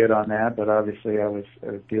to make good on that, but obviously I was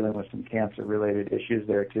dealing with some cancer-related issues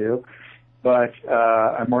there too. But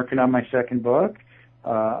I'm working on my second book.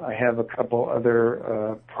 I have a couple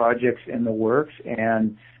other projects in the works,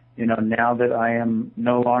 and now that I am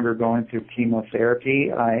no longer going through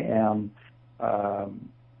chemotherapy, I am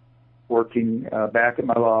working back at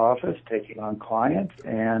my law office, taking on clients,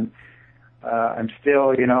 and I'm still,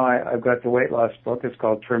 I've got the weight loss book. It's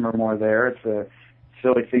called Trim or More There. It's a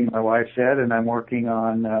silly thing my wife said, and I'm working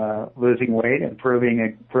on losing weight and proving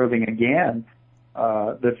again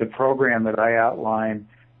that the program that I outline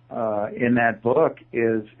in that book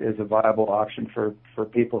is a viable option for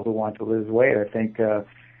people who want to lose weight. I think,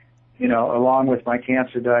 along with my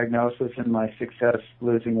cancer diagnosis and my success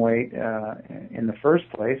losing weight in the first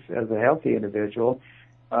place as a healthy individual,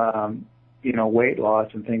 weight loss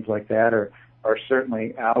and things like that are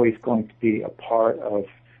certainly always going to be a part of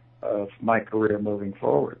my career moving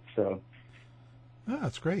forward. So,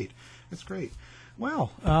 that's great. That's great.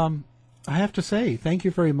 Well, I have to say, thank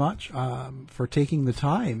you very much for taking the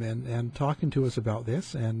time and talking to us about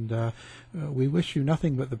this, and we wish you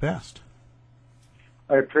nothing but the best.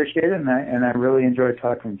 I appreciate it, and I really enjoyed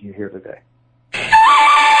talking to you here today.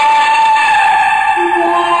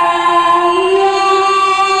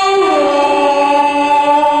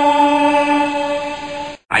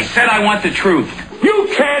 I said I want the truth. You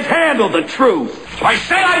can't handle the truth. I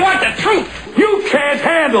said I want the truth. You can't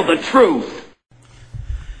handle the truth.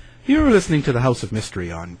 You're listening to the House of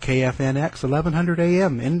Mystery on KFNX 1100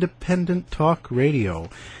 AM, Independent Talk Radio.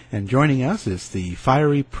 And joining us is the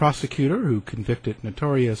fiery prosecutor who convicted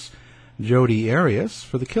notorious Jodi Arias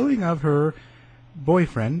for the killing of her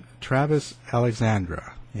boyfriend, Travis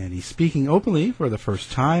Alexandra. And he's speaking openly for the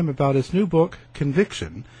first time about his new book,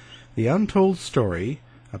 Conviction, The Untold Story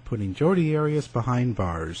of Putting Jodi Arias Behind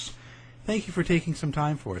Bars. Thank you for taking some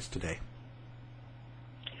time for us today.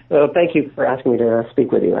 Well, thank you for asking me to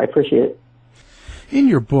speak with you. I appreciate it. In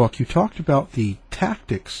your book, you talked about the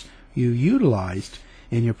tactics you utilized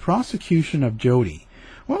in your prosecution of Jodi.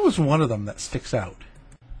 What was one of them that sticks out?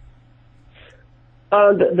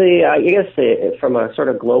 I guess from a sort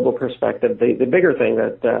of global perspective, the bigger thing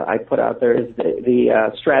that I put out there is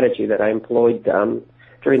the strategy that I employed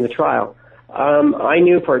during the trial. I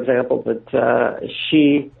knew, for example, that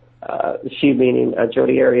she meaning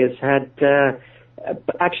Jodi Arias, had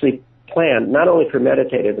actually planned, not only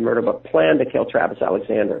premeditated the murder, but planned to kill Travis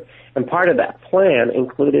Alexander. And part of that plan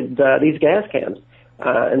included these gas cans,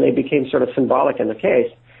 and they became sort of symbolic in the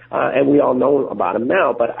case. And we all know about them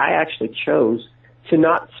now, but I actually chose to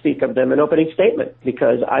not speak of them in opening statement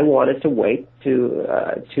because I wanted to wait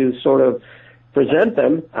to sort of present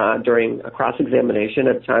them during a cross-examination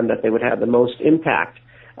at a time that they would have the most impact.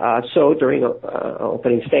 So during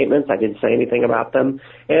opening statements, I didn't say anything about them,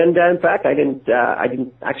 and in fact, I didn't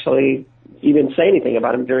actually even say anything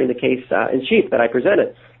about them during the case in chief that I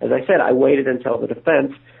presented. As I said, I waited until the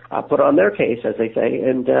defense put on their case, as they say,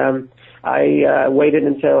 and I waited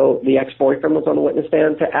until the ex-boyfriend was on the witness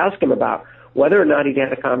stand to ask him about whether or not he'd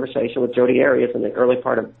had a conversation with Jodi Arias in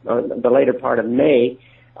the later part of May,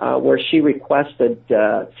 where she requested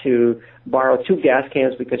to borrow 2 gas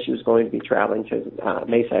cans because she was going to be traveling to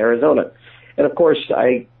Mesa, Arizona. And of course,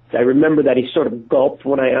 I remember that he sort of gulped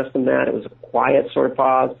when I asked him that. It was a quiet sort of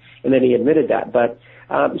pause, and then he admitted that. But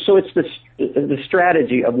so it's the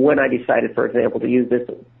strategy of when I decided, for example, to use this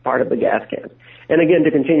part of the gas cans. And again,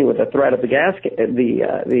 to continue with the threat of the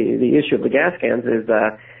the issue of the gas cans is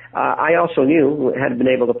I also knew, had been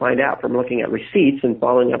able to find out from looking at receipts and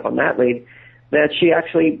following up on that lead, that she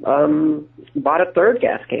actually bought a 3rd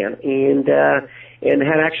gas can and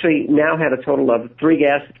had actually now had a total of 3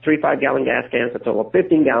 5-gallon gas cans, a total of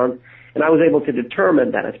 15 gallons. And I was able to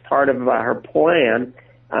determine that as part of her plan,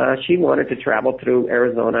 she wanted to travel through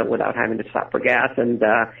Arizona without having to stop for gas. And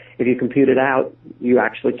if you compute it out, you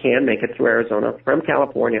actually can make it through Arizona from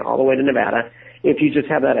California all the way to Nevada if you just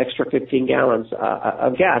have that extra 15 gallons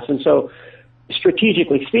of gas. And so,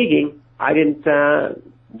 strategically speaking, I didn't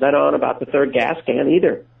let on about the 3rd gas can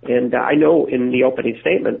either. And I know in the opening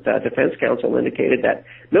statement, defense counsel indicated that,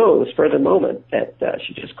 no, it was for the moment that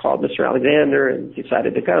she just called Mr. Alexander and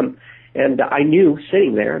decided to come. And I knew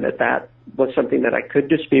sitting there that was something that I could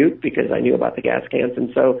dispute because I knew about the gas cans.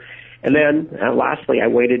 And then lastly, I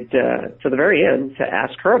waited to the very end to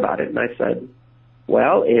ask her about it. And I said,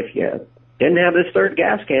 well, if you didn't have this 3rd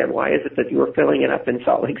gas can, why is it that you were filling it up in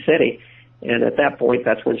Salt Lake City? And at that point,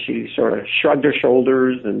 that's when she sort of shrugged her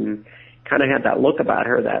shoulders and kind of had that look about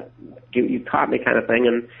her that you caught me kind of thing.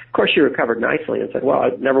 And of course, she recovered nicely and said, well, I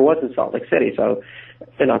never was in Salt Lake City. So,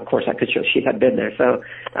 and of course, I could show she had been there. So,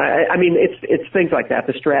 I mean, it's things like that,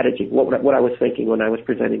 the strategy, what I was thinking when I was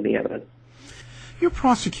presenting the evidence. Your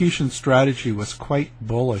prosecution strategy was quite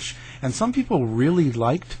bullish, and some people really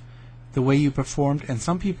liked the way you performed, and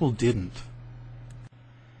some people didn't.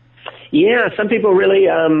 Yeah, some people really,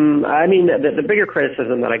 I mean, the bigger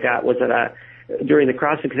criticism that I got was that during the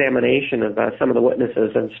cross-examination of some of the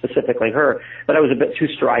witnesses, and specifically her, that I was a bit too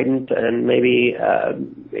strident and maybe,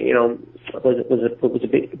 was a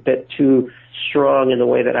bit too strong in the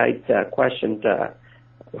way that I questioned her.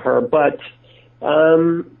 But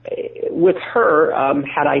with her,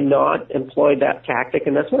 had I not employed that tactic,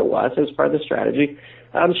 and that's what it was part of the strategy,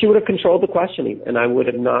 she would have controlled the questioning, and I would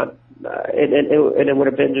have not, and it would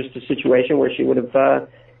have been just a situation where she would have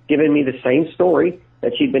given me the same story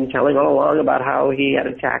that she'd been telling all along about how he had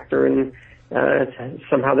attacked her, and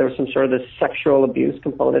somehow there was some sort of this sexual abuse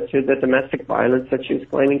component to the domestic violence that she was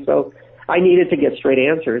claiming. So I needed to get straight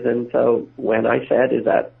answers, and so when I said, is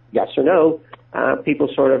that yes or no, people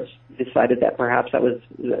sort of decided that perhaps that was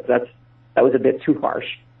a bit too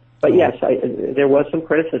harsh. But yes, there was some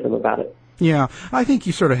criticism about it. Yeah, I think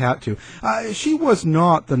you sort of had to. She was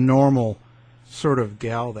not the normal sort of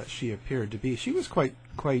gal that she appeared to be. She was quite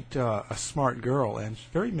a smart girl and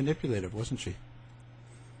very manipulative, wasn't she?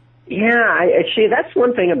 Yeah, that's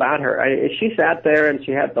one thing about her. She sat there and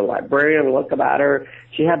she had the librarian look about her.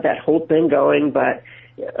 She had that whole thing going, but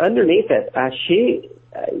underneath it, as you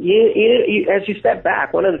step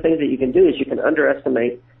back, one of the things that you can do is you can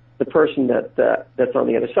underestimate the person that's on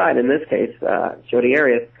the other side. In this case, Jodi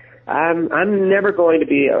Arias. I'm never going to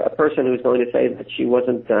be a person who's going to say that she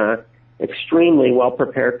wasn't extremely well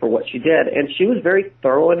prepared for what she did, and she was very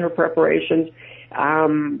thorough in her preparations,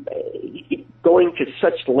 going to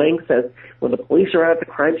such lengths as when the police are out at the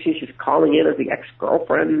crime scene, she's calling in as the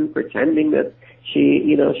ex-girlfriend, pretending that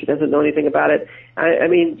she doesn't know anything about it. I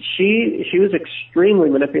mean, she was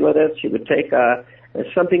extremely manipulative. She would take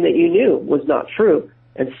something that you knew was not true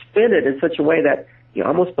and spin it in such a way that you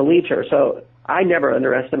almost believed her. So I never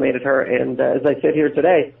underestimated her, and as I sit here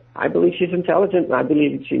today, I believe she's intelligent, and I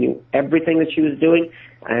believe she knew everything that she was doing,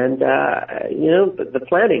 and the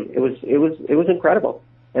planning, it was incredible,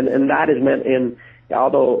 and that is meant in.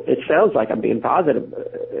 Although it sounds like I'm being positive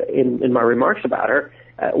in my remarks about her,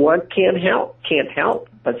 one can't help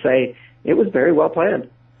but say it was very well planned.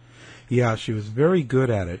 Yeah, she was very good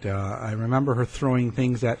at it. I remember her throwing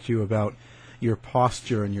things at you about your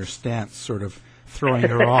posture and your stance, sort of throwing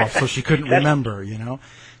her off so she couldn't remember,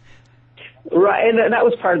 Right, and that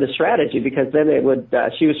was part of the strategy, because then it would.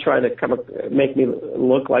 She was trying to make me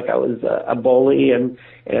look like I was a bully, and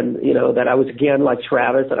that I was again like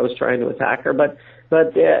Travis, that I was trying to attack her. But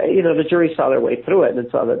the jury saw their way through it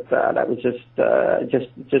and saw that that was just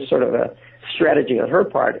sort of a strategy on her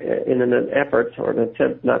part in an effort or an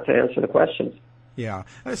attempt not to answer the questions. Yeah,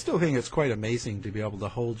 I still think it's quite amazing to be able to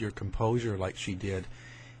hold your composure like she did,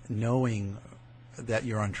 knowing that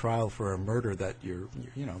you're on trial for a murder that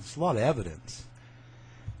there's a lot of evidence.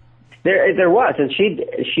 There was, and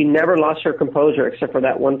she never lost her composure except for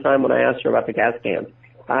that one time when I asked her about the gas can.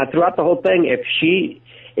 Throughout the whole thing, if she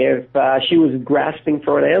was grasping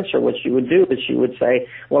for an answer, what she would do is she would say,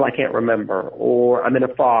 well, I can't remember, or I'm in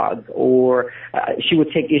a fog, or she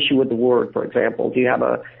would take issue with the word, for example. Do you have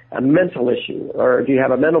a mental issue, or do you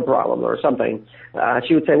have a mental problem, or something?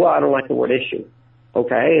 She would say, well, I don't like the word issue.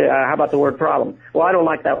 Okay, how about the word problem? Well, I don't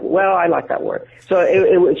like that. Well, I like that word. So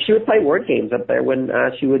she would play word games up there when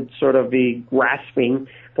she would sort of be grasping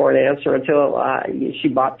for an answer until she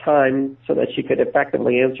bought time so that she could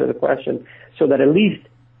effectively answer the question, so that at least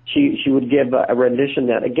she would give a rendition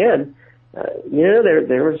that, again,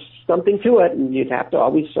 there was something to it, and you'd have to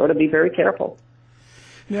always sort of be very careful.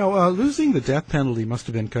 Now, losing the death penalty must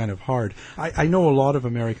have been kind of hard. I know a lot of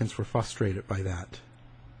Americans were frustrated by that.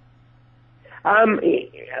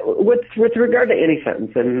 With regard to any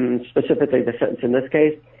sentence, and specifically the sentence in this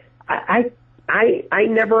case, I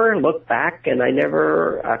never look back, and I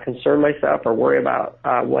never concern myself or worry about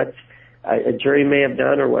what a jury may have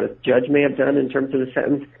done or what a judge may have done in terms of the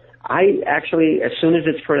sentence. I actually, as soon as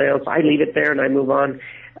it's pronounced, I leave it there and I move on.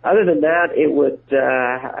 Other than that, it would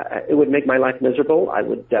make my life miserable. I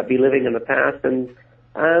would be living in the past, and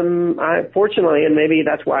fortunately, and maybe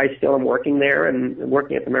that's why I still am working there and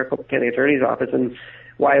working at the Maricopa County Attorney's Office, and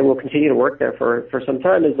why I will continue to work there for some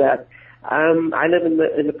time, is that I live in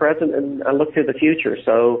the present and I look to the future.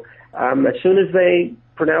 So as soon as they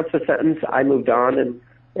pronounce the sentence, I moved on, and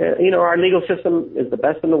our legal system is the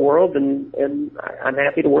best in the world, and I'm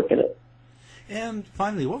happy to work in it. And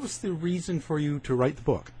finally, what was the reason for you to write the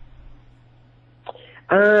book?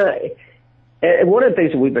 And one of the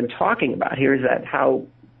things that we've been talking about here is that how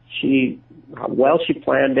well she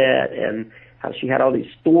planned it, and how she had all these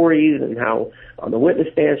stories, and how on the witness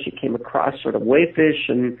stand she came across sort of wayfish,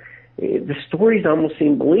 and the stories almost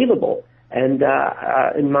seem believable. And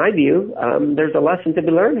in my view, there's a lesson to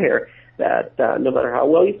be learned here, that no matter how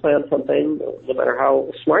well you plan something, no matter how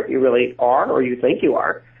smart you really are or you think you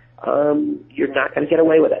are, you're not going to get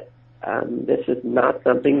away with it. This is not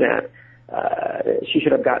something that she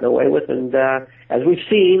should have gotten away with, and as we've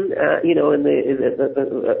seen, in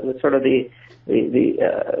the sort of the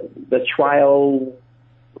trial,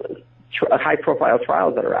 high-profile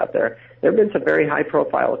trials that are out there, there have been some very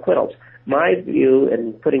high-profile acquittals. My view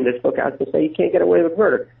in putting this book out is to say you can't get away with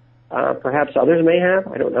murder. Perhaps others may have.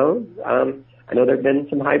 I don't know. I know there have been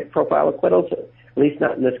some high-profile acquittals. At least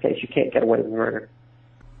not in this case. You can't get away with murder.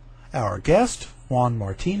 Our guest, Juan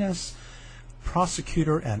Martinez,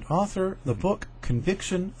 prosecutor and author, the book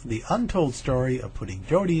Conviction, The Untold Story of Putting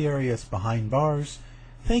Jodi Arias Behind Bars.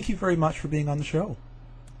 Thank you very much for being on the show.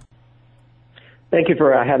 Thank you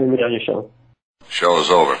for having me on your show. Show is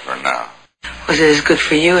over for now. Was it as good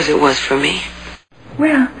for you as it was for me?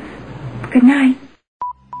 Well, good night.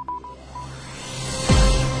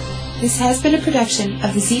 This has been a production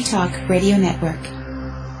of the Z-Talk Radio Network.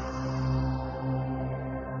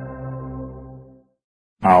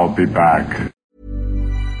 I'll be back.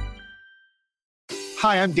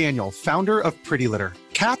 Hi, I'm Daniel, founder of Pretty Litter.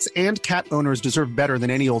 Cats and cat owners deserve better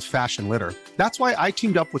than any old-fashioned litter. That's why I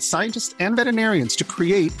teamed up with scientists and veterinarians to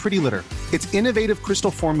create Pretty Litter. Its innovative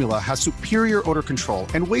crystal formula has superior odor control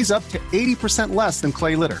and weighs up to 80% less than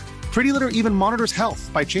clay litter. Pretty Litter even monitors health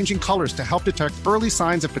by changing colors to help detect early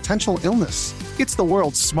signs of potential illness. It's the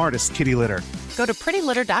world's smartest kitty litter. Go to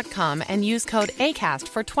prettylitter.com and use code ACAST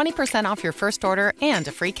for 20% off your first order and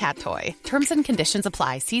a free cat toy. Terms and conditions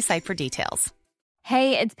apply. See site for details.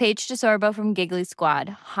 Hey, it's Paige DeSorbo from Giggly Squad.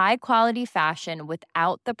 High quality fashion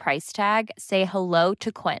without the price tag. Say hello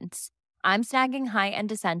to Quince. I'm snagging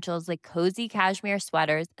high-end essentials like cozy cashmere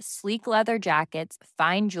sweaters, sleek leather jackets,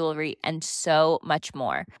 fine jewelry, and so much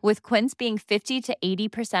more. With Quince being 50 to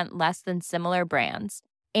 80% less than similar brands.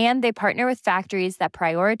 And they partner with factories that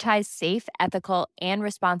prioritize safe, ethical, and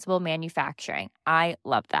responsible manufacturing. I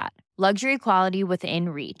love that. Luxury quality within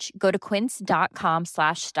reach. Go to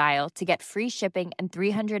quince.com/style to get free shipping and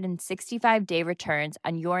 365-day returns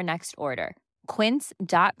on your next order.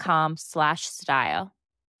 Quince.com/style.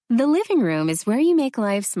 The living room is where you make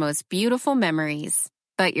life's most beautiful memories.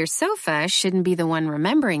 But your sofa shouldn't be the one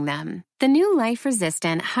remembering them. The new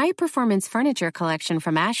life-resistant, high-performance furniture collection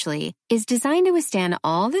from Ashley is designed to withstand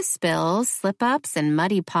all the spills, slip-ups, and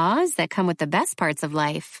muddy paws that come with the best parts of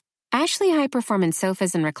life. Ashley high-performance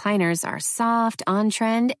sofas and recliners are soft,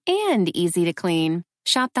 on-trend, and easy to clean.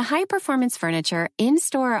 Shop the high-performance furniture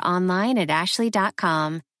in-store or online at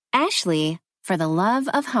ashley.com. Ashley, for the love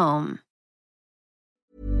of home.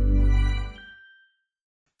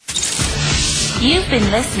 You've been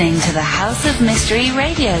listening to the House of Mystery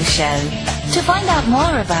radio show. To find out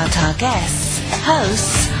more about our guests,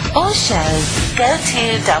 hosts, or shows, go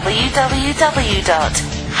to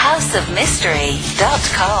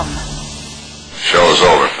www.houseofmystery.com. Show's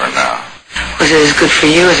over for now. Was it as good for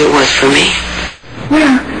you as it was for me?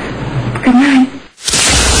 Well, good night.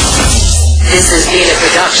 This has been a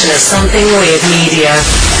production of Something Weird Media.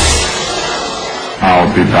 I'll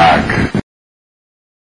be back.